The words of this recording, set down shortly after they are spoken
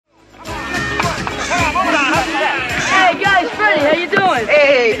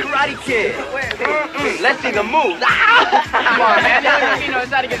Hey, Karate Kid. Let's see the moves. Come on, man. You know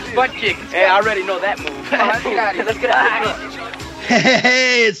it's how to get his butt kicked. Hey, I already know that move. Let's get out of here. Let's get out of here.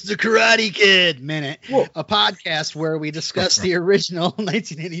 Hey, it's the Karate Kid Minute, a podcast where we discuss the original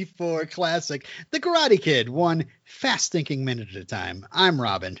 1984 classic, The Karate Kid, one fast-thinking minute at a time. I'm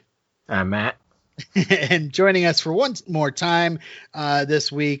Robin. I'm Matt. And joining us for one more time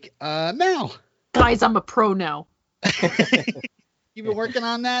this week, Mel. Guys, I'm a pro now. You've been working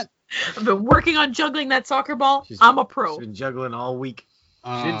on that? I've been working on juggling that soccer ball. I'm a pro. She's been juggling all week.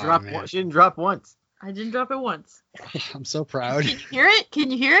 Oh, she didn't drop once. I didn't drop it once. I'm so proud. Can you hear it? Can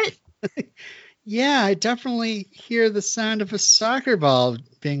you hear it? Yeah, I definitely hear the sound of a soccer ball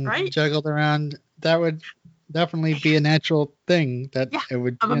being juggled around. That would definitely be a natural thing that it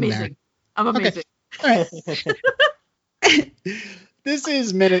would be in there. I'm amazing. Okay. All right. This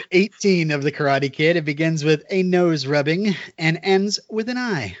is minute 18 of The Karate Kid. It begins with a nose rubbing and ends with an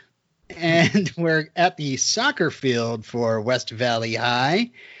eye. And we're at the soccer field for West Valley High.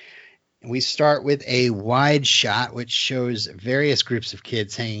 We start with a wide shot, which shows various groups of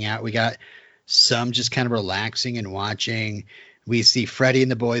kids hanging out. We got some just kind of relaxing and watching. We see Freddie and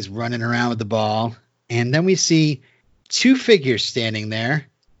the boys running around with the ball. And then we see two figures standing there.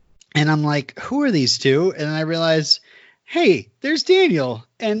 And I'm like, who are these two? And I realize, hey, there's Daniel.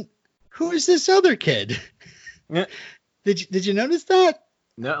 And who is this other kid? Yeah. Did you notice that?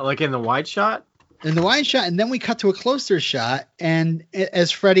 No, like in the wide shot? In the wide shot, and then we cut to a closer shot, and as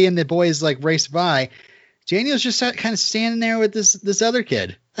Freddie and the boys like race by, Daniel's just kind of standing there with this other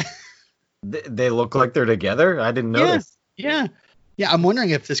kid. They look like they're together? I didn't notice. Yeah. I'm wondering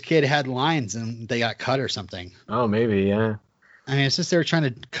if this kid had lines and they got cut or something. Oh, maybe, yeah. I mean, since they were trying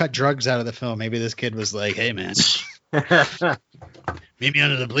to cut drugs out of the film, maybe this kid was like, hey, man, meet me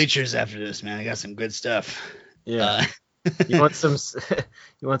under the bleachers after this, man. I got some good stuff. Yeah. You want some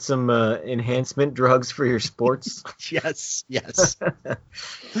enhancement drugs for your sports? Yes. Sorry,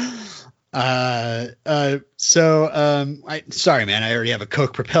 man. I already have a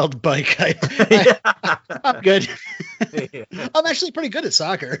Coke propelled bike. I'm good. I'm actually pretty good at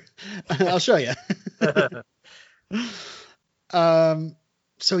soccer. I'll show you.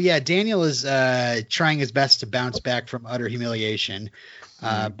 So yeah, Daniel is trying his best to bounce back from utter humiliation.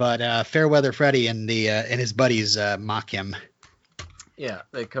 But Fairweather Freddy and his buddies mock him. Yeah,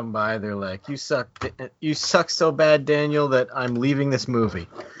 they come by. They're like, "You suck so bad, Daniel, that I'm leaving this movie."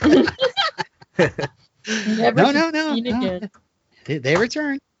 No. They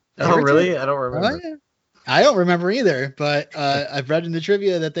return. Really? I don't remember. Oh, yeah. I don't remember either, but I've read in the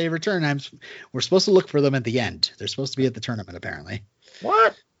trivia that they return. We're supposed to look for them at the end. They're supposed to be at the tournament, apparently.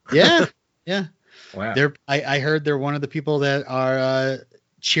 What? Yeah. Wow. I heard they're one of the people that are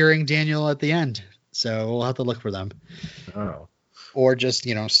cheering Daniel at the end, so we'll have to look for them. Oh. Or just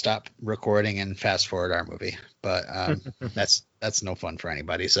stop recording and fast forward our movie, but that's no fun for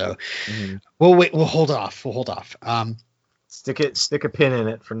anybody. So we'll hold off. Stick a pin in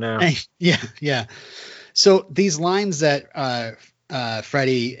it for now. Yeah. So these lines that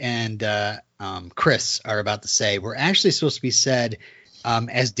Freddie and Chris are about to say were actually supposed to be said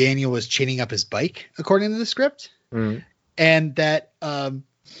as Daniel was chaining up his bike, according to the script. And that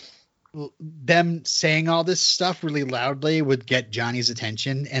them saying all this stuff really loudly would get Johnny's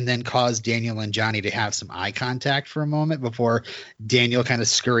attention and then cause Daniel and Johnny to have some eye contact for a moment before Daniel kind of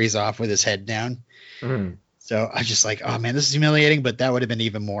scurries off with his head down. So I was just like, oh man, this is humiliating, but that would have been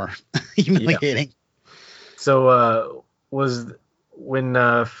even more humiliating. Yeah. So was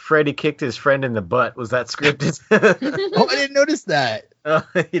when Freddie kicked his friend in the butt, was that scripted? Oh, I didn't notice that. Oh,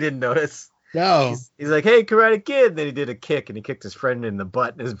 he didn't notice. No. He's like, hey, Karate Kid. Then he did a kick and he kicked his friend in the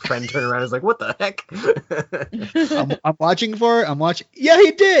butt. And his friend turned around and was like, what the heck? I'm watching for it. Yeah,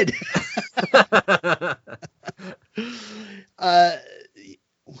 he did. I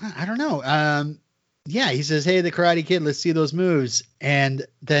don't know. Yeah, he says, hey, the Karate Kid, let's see those moves. And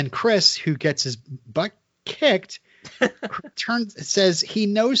then Chris, who gets his butt kicked, says he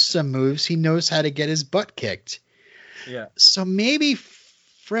knows some moves. He knows how to get his butt kicked. Yeah. So maybe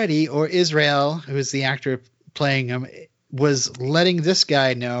Freddie or Israel, who is the actor playing him, was letting this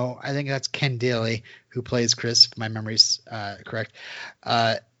guy know. I think that's Ken Daly, who plays Chris, if my memory's correct.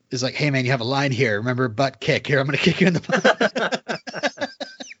 Is like, hey man, you have a line here. Remember, butt kick. Here, I'm going to kick you in the butt.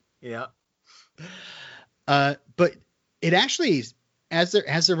 Yeah. But it actually, as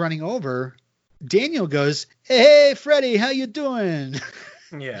they're running over, Daniel goes, hey Freddie, how you doing?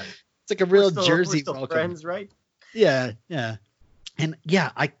 Yeah. It's like a real we're Jersey still welcome. Friends, right? Yeah. And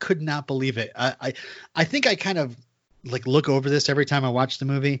yeah, I could not believe it. I think I kind of like look over this every time I watch the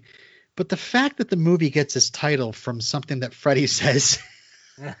movie, but the fact that the movie gets its title from something that Freddie says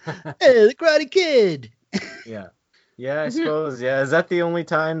Hey, the Karate Kid. Yeah. Yeah, I suppose. Yeah. Is that the only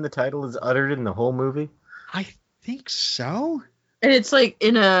time the title is uttered in the whole movie? I think so. And it's like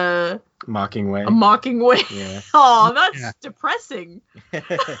in a Mocking way. mocking way. Yeah. Oh, that's Yeah. depressing.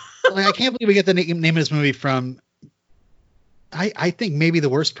 Like, I can't believe we get the name of this movie from. I think maybe the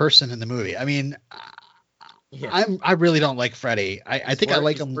worst person in the movie. I mean, Yeah. I really don't like Freddy. I think I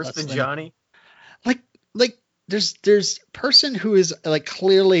like him worse less than than Johnny. like there's person who is like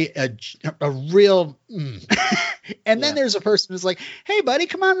clearly a real and then Yeah. there's a person who's like, hey buddy,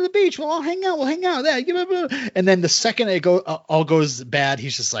 come on to the beach, we'll all hang out there, and then the second it all goes bad,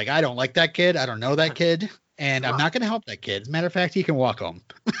 he's just like, I don't like that kid, I don't know that kid, and I'm not going to help that kid. As a matter of fact, he can walk home.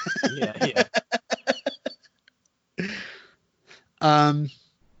 Yeah.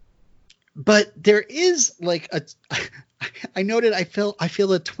 But there is like I noted I feel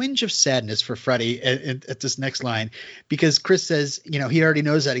a twinge of sadness for Freddy at this next line, because Chris says, he already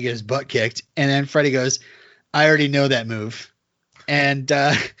knows how to get his butt kicked, and then Freddy goes, I already know that move, and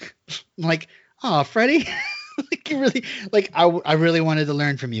I'm like, oh, Freddy, like you really I really wanted to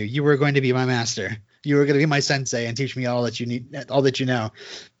learn from you. You were going to be my master. You were going to be my sensei and teach me all that you know.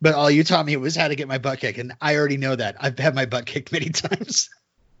 But all you taught me was how to get my butt kicked, and I already know that. I've had my butt kicked many times.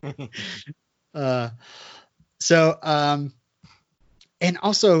 And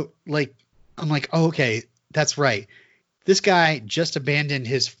also, like, I'm like, oh, okay, that's right. This guy just abandoned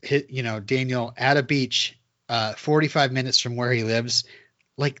his Daniel at a beach 45 minutes from where he lives,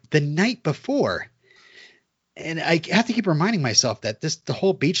 like the night before. And I have to keep reminding myself that the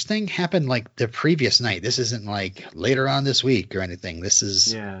whole beach thing happened like the previous night. This isn't like later on this week or anything. This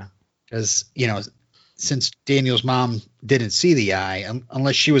is because, since Daniel's mom didn't see the eye,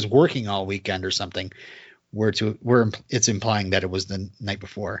 unless she was working all weekend or something, it's implying that it was the night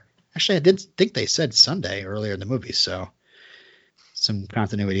before. Actually, I did think they said Sunday earlier in the movie, so some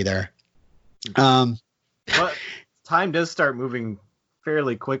continuity there. But time does start moving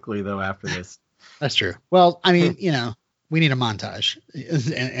fairly quickly, though, after this. That's true. Well, I mean, we need a montage,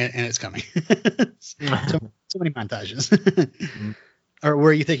 and it's coming. so many montages. Mm-hmm. Or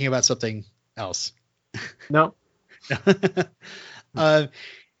were you thinking about something else? No.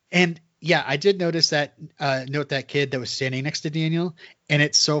 And yeah, I did notice that note that kid that was standing next to Daniel, and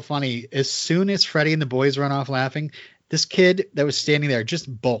it's so funny. As soon as Freddy and the boys run off laughing, this kid that was standing there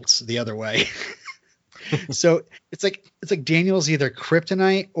just bolts the other way. So it's like Daniel's either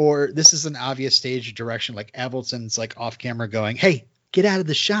kryptonite or this is an obvious stage direction. Like Avildsen's like off camera going, "Hey, get out of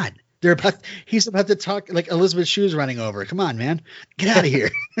the shot. He's about to talk, like Elizabeth Shue's running over. Come on, man, get out of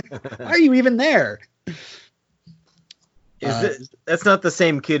here. Why are you even there?" That's not the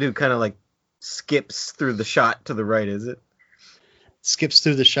same kid who kind of like skips through the shot to the right, is it? Skips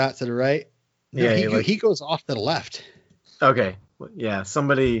through the shot to the right. No, Yeah, he goes off to the left. Okay. Yeah,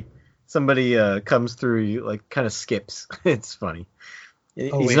 somebody comes through, you like kind of skips. It's funny.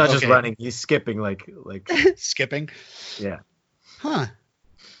 He's not just running, he's skipping like skipping. Yeah. Huh.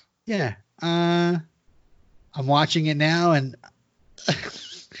 Yeah. I'm watching it now and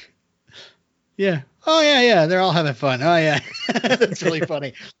yeah. Oh yeah, they're all having fun. Oh yeah. That's really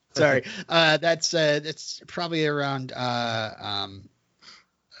funny. Sorry. That's probably around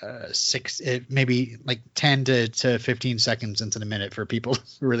 6, maybe like 10 to 15 seconds into the minute for people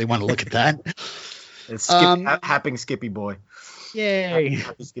who really want to look at that. It's happing Skippy boy. Yay.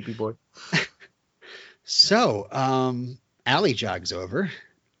 Happy Skippy boy. So, Allie jogs over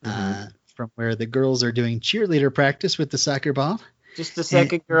from where the girls are doing cheerleader practice with the soccer ball. Just a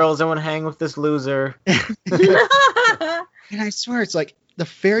second, girls. I want to hang with this loser. And I swear, it's like the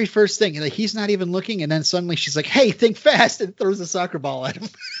very first thing, like he's not even looking, and then suddenly she's like, "Hey, think fast!" and throws a soccer ball at him.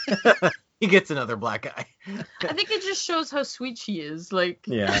 He gets another black eye. I think it just shows how sweet she is. Like,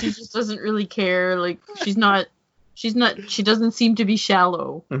 Yeah. she just doesn't really care. Like, she doesn't seem to be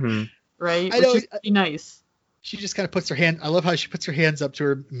shallow, right? I know, Which is pretty nice. She just kind of puts her hand. I love how she puts her hands up to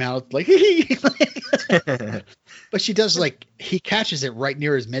her mouth, like. But she does, like, he catches it right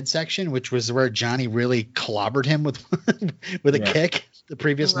near his midsection, which was where Johnny really clobbered him with a kick the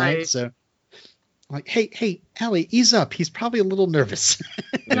previous night. So, I'm like, hey, Allie, ease up. He's probably a little nervous.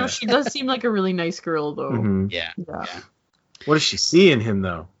 No, she does seem like a really nice girl, though. Mm-hmm. Yeah. What does she see in him,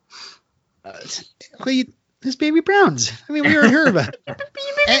 though? His baby Browns. I mean, we already heard about it.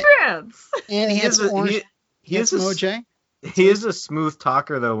 Baby Browns. And he has orange. He has OJ. He is a smooth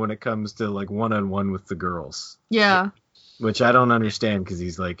talker, though, when it comes to like one-on-one with the girls. Yeah. Which I don't understand because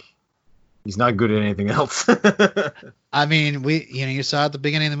he's not good at anything else. I mean, you saw at the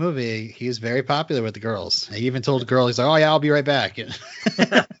beginning of the movie, he was very popular with the girls. He even told the girl, he's like, "Oh yeah, I'll be right back."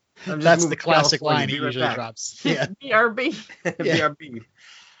 That's the classic line he usually drops. Yeah. BRB. BRB.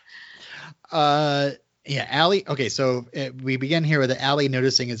 Yeah, Allie. Okay, so we begin here with Allie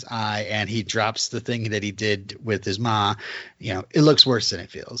noticing his eye, and he drops the thing that he did with his ma. You know, it looks worse than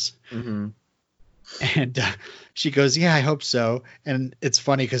it feels. Mm-hmm. And she goes, "Yeah, I hope so." And it's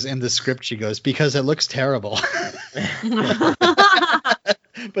funny because in the script she goes, "Because it looks terrible."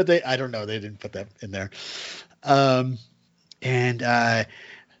 But I don't know, they didn't put that in there. And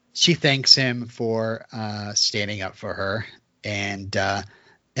she thanks him for standing up for her, but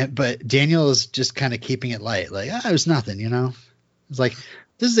Daniel is just kind of keeping it light, like, it was nothing, you know. It's like,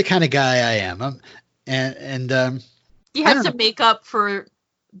 this is the kind of guy I am. He has to make up for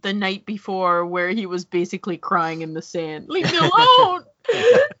the night before where he was basically crying in the sand. Leave me alone!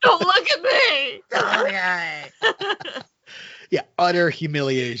 Don't look at me! Yeah, utter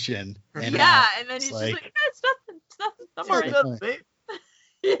humiliation. And and then he's like, it's nothing. I'm alright.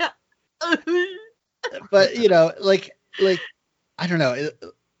 Yeah. But, you know, like I don't know,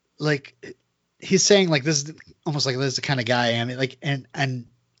 like he's saying, like, this is almost like this is the kind of guy I am. Like, and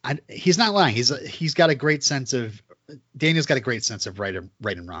he's not lying. He's got a great sense of, Daniel's got a great sense of right and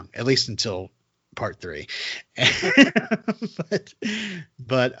wrong, at least until part 3.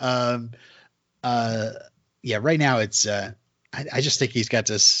 but yeah, right now it's I just think he's got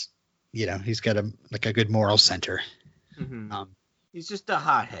this, you know, he's got a good moral center. Mm-hmm. He's just a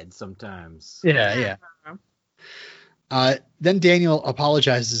hothead sometimes. Yeah. Then Daniel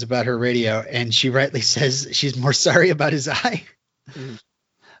apologizes about her radio, and she rightly says she's more sorry about his eye.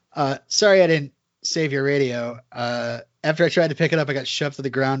 Mm-hmm. Sorry I didn't save your radio. After I tried to pick it up, I got shoved to the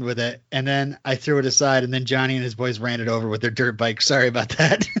ground with it, and then I threw it aside, and then Johnny and his boys ran it over with their dirt bike. Sorry about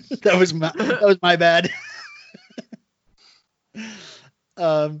that. that was my bad.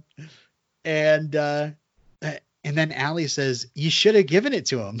 And then Allie says, "You should have given it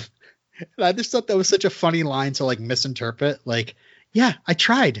to him." And I just thought that was such a funny line to, like, misinterpret. Like, yeah, I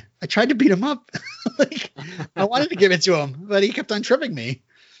tried to beat him up. Like, I wanted to give it to him, but he kept on tripping me.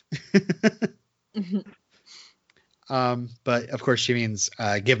 But of course she means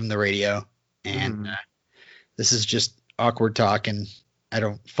give him the radio, and this is just awkward talk, and I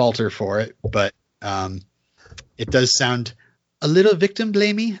don't fault her for it, but it does sound a little victim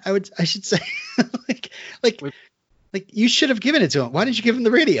blamey, I should say. like you should have given it to him. Why didn't you give him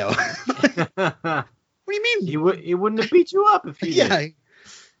the radio? What do you mean? He wouldn't have beat you up if you did. Yeah.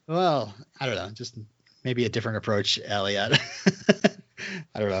 Well, I don't know. Just maybe a different approach, Elliot.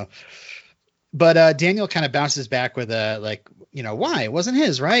 I don't know. But Daniel kind of bounces back with like, you know, why? It wasn't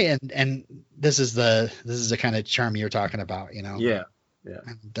his, right? And this is the kind of charm you're talking about, you know. Yeah.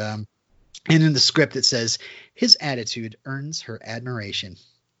 And in the script it says his attitude earns her admiration.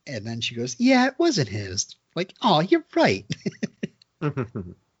 And then she goes, "Yeah, it wasn't his." Like, oh, you're right. Daniel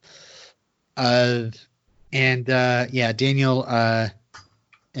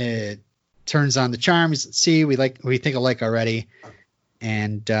turns on the charm. See, we think alike already.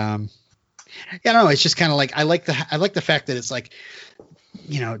 And I don't know, it's just kind of like, I like the fact that it's like,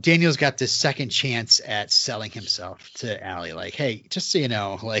 you know, Daniel's got this second chance at selling himself to Allie. Like, hey, just so you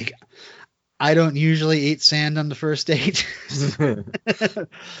know, like, I don't usually eat sand on the first date.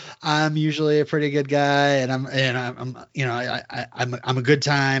 I'm usually a pretty good guy, and I'm you know, I'm a good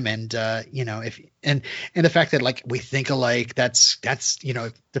time, and you know, and the fact that, like, we think alike, that's you know,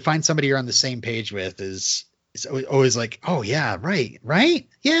 to find somebody you're on the same page with is always like, oh yeah, right,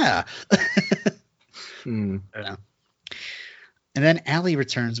 yeah. I don't know. And then Allie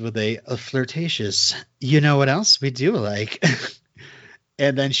returns with a flirtatious, "You know what else we do alike?"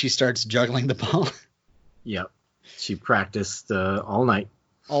 And then she starts juggling the ball. Yep. She practiced all night.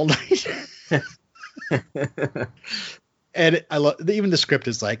 All night. And I love, even the script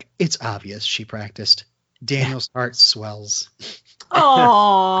is like, it's obvious she practiced. Daniel's heart swells.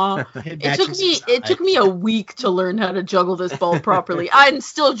 Aww. It took me a week to learn how to juggle this ball properly. I'm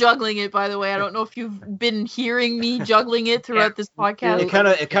still juggling it, by the way. I don't know if you've been hearing me juggling it throughout this podcast.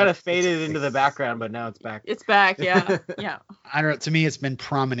 It kind of faded into the background, but now it's back. It's back, yeah. Yeah. I don't know. To me, it's been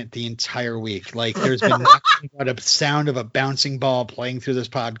prominent the entire week. Like, there's been nothing but a sound of a bouncing ball playing through this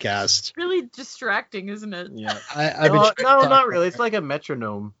podcast. Really distracting, isn't it? Yeah. No, not really. It's like a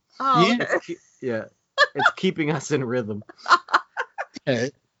metronome. Oh, yeah. okay. Yeah. It's keeping us in rhythm.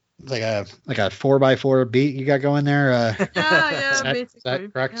 Like a 4x4 beat you got going there. Yeah, basically. Is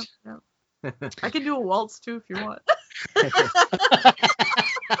that correct? Yeah. I can do a waltz too if you want.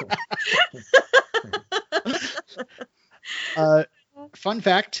 Fun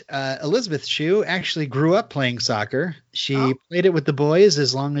fact, Elizabeth Shue actually grew up playing soccer. She played it with the boys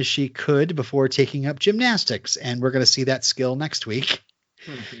as long as she could before taking up gymnastics, and we're going to see that skill next week.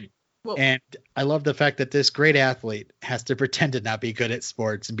 And I love the fact that this great athlete has to pretend to not be good at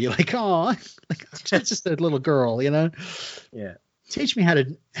sports and be like, oh, like she's just a little girl, Yeah. Teach me how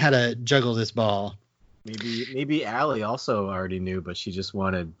to juggle this ball. Maybe Allie also already knew, but she just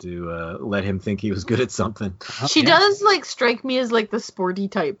wanted to let him think he was good at something. She does like strike me as like the sporty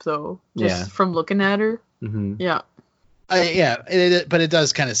type though, just from looking at her. Mm-hmm. Yeah. But it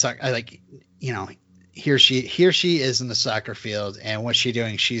does kind of suck. I like, here she is in the soccer field, and what's she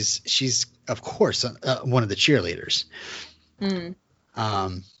doing? She's of course one of the cheerleaders.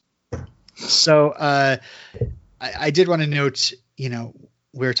 So I did want to note,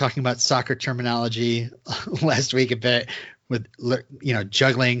 we were talking about soccer terminology last week a bit with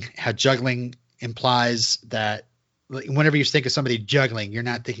juggling. How juggling implies that whenever you think of somebody juggling, you're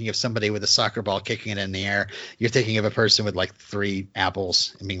not thinking of somebody with a soccer ball kicking it in the air. You're thinking of a person with like 3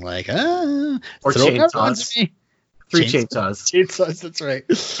 apples and being like, or chainsaws. 3 chainsaws. Chainsaws, that's right.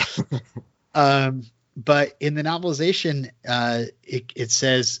 But in the novelization, it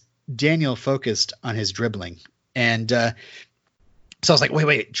says Daniel focused on his dribbling. And so I was like,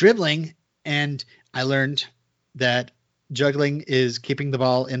 wait, dribbling? And I learned that juggling is keeping the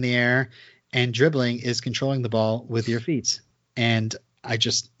ball in the air, and dribbling is controlling the ball with your feet. And I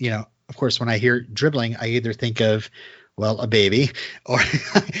just, of course, when I hear dribbling, I either think of, a baby, or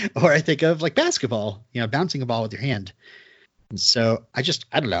I think of like basketball, bouncing a ball with your hand. So I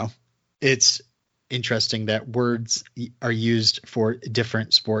don't know. It's interesting that words are used for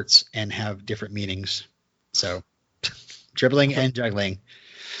different sports and have different meanings. So dribbling and juggling.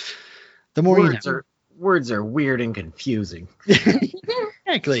 The more words are weird and confusing.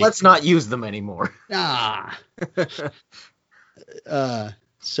 Exactly. Let's not use them anymore.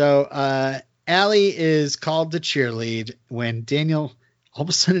 So Allie is called to cheerlead when Daniel all of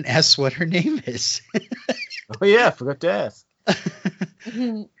a sudden asks what her name is. Oh yeah, I forgot to ask.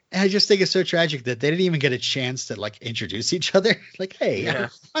 I just think it's so tragic that they didn't even get a chance to like introduce each other. Like, hey,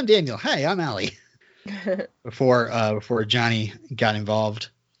 I'm Daniel. Hey, I'm Allie. Before Johnny got involved.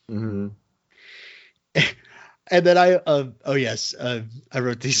 Mm-hmm. And then I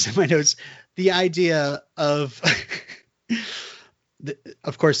wrote these in my notes. The idea of,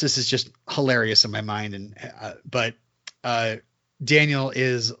 of course, this is just hilarious in my mind, but Daniel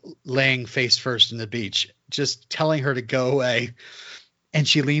is laying face first in the beach, just telling her to go away, and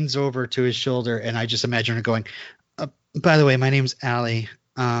she leans over to his shoulder, and I just imagine her going, "By the way, my name's Allie.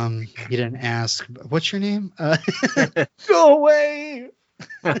 You didn't ask. What's your name? Go away.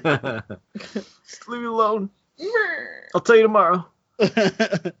 Just leave me alone. I'll tell you tomorrow."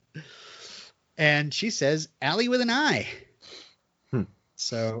 And she says Allie with an I.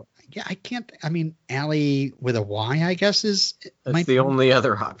 So yeah, Allie with a Y, I guess that's the only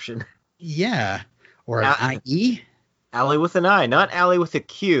other option. Yeah. Or an I-E. Allie with an I, not Allie with a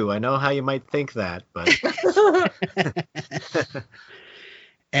Q. I know how you might think that, but.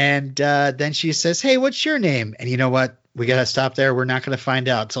 And then she says, "Hey, what's your name?" And you know what? We got to stop there. We're not going to find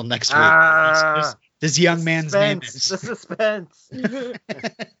out till next week. This young man's name is. The suspense.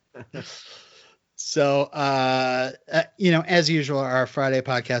 So, as usual, our Friday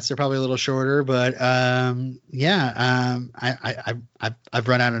podcasts are probably a little shorter, but I've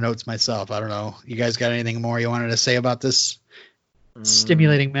run out of notes myself. I don't know. You guys got anything more you wanted to say about this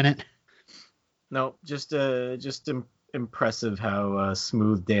stimulating minute? No, just impressive how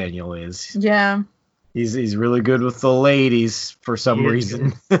smooth Daniel is. Yeah. He's really good with the ladies for some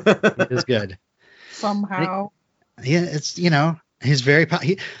reason. He is good. Somehow. It's, he's very...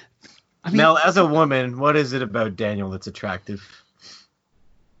 Mel, as a woman, what is it about Daniel that's attractive?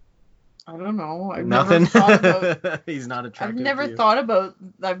 I don't know. Nothing. He's not attractive.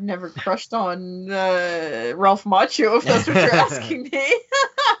 I've never crushed on Ralph Macchio, if that's what you're asking me.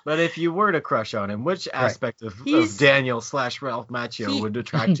 But if you were to crush on him, which aspect of Daniel / Ralph Macchio would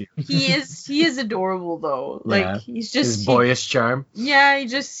attract you? He is adorable though. Like he's just his boyish charm. Yeah,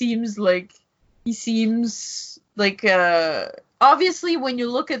 he seems like obviously, when you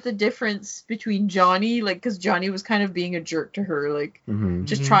look at the difference between Johnny, like, because Johnny was kind of being a jerk to her, like,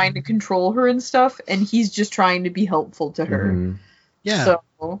 just trying to control her and stuff, and he's just trying to be helpful to her. Mm-hmm.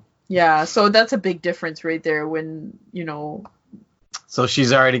 Yeah. So that's a big difference right there when, So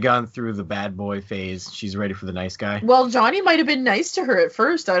she's already gone through the bad boy phase. She's ready for the nice guy. Well, Johnny might have been nice to her at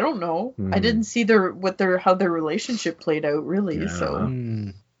first. I don't know. I didn't see how their relationship played out, really. Yeah. So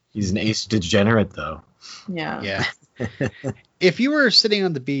he's an ace degenerate, though. Yeah. Yeah. If you were sitting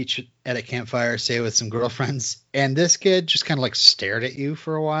on the beach at a campfire, say with some girlfriends, and this kid just kind of like stared at you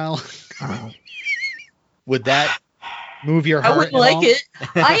for a while, would that move your heart? I wouldn't like it.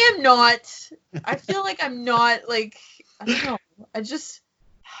 I am not. I feel like I'm not like. I don't know.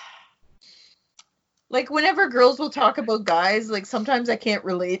 Like, whenever girls will talk about guys, like, sometimes I can't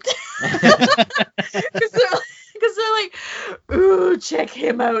relate. Because they're like, ooh, check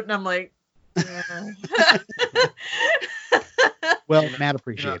him out. And I'm like, yeah. Well, Matt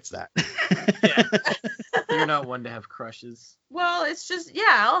appreciates that. Yeah. You're not one to have crushes. Well, it's just,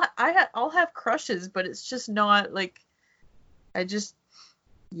 yeah, I'll have crushes, but it's just not, like, I guess,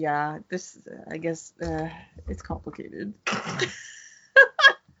 it's complicated.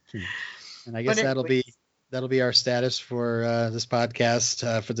 And I guess that'll be our status for this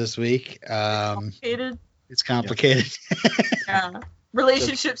podcast for this week. Complicated. It's complicated. Yeah.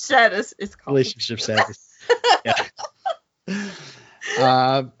 Relationship status is complicated. Relationship status.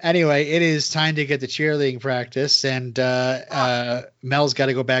 Yeah. Anyway, it is time to get to cheerleading practice, and Mel's got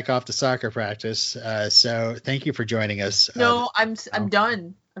to go back off to soccer practice. So thank you for joining us. No, I'm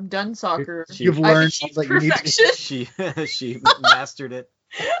done. I'm done soccer. You've learned that you need to. She mastered it.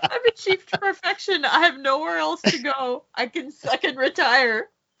 I've achieved perfection. I have nowhere else to go. I can retire.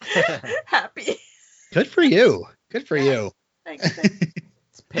 Happy. Good for you. Good for you. Thanks.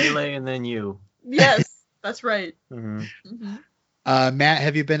 It's Pele and then you. Yes, that's right. Mm-hmm. Mm-hmm. Matt,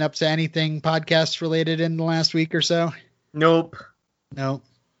 have you been up to anything podcast related in the last week or so? Nope.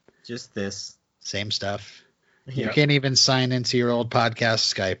 Just this. Same stuff. Yep. You can't even sign into your old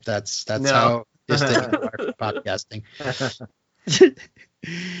podcast Skype. That's how distant you are from podcasting.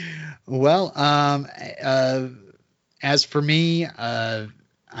 Well, as for me,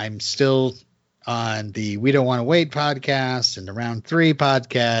 I'm still on the We Don't Want to Wait podcast and the Round 3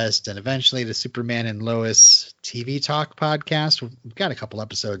 podcast and eventually the Superman and Lois TV Talk podcast. We've got a couple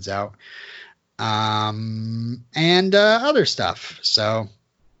episodes out, and other stuff. So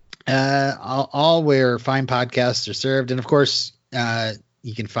all where fine podcasts are served. And of course,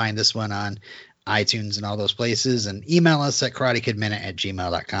 you can find this one on iTunes and all those places, and email us at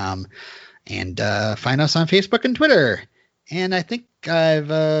karatekidminute@gmail.com, and find us on Facebook and Twitter. And I think I've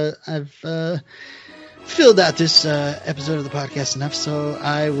filled out this episode of the podcast enough, so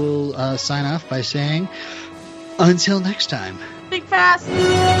I will sign off by saying until next time. Think fast.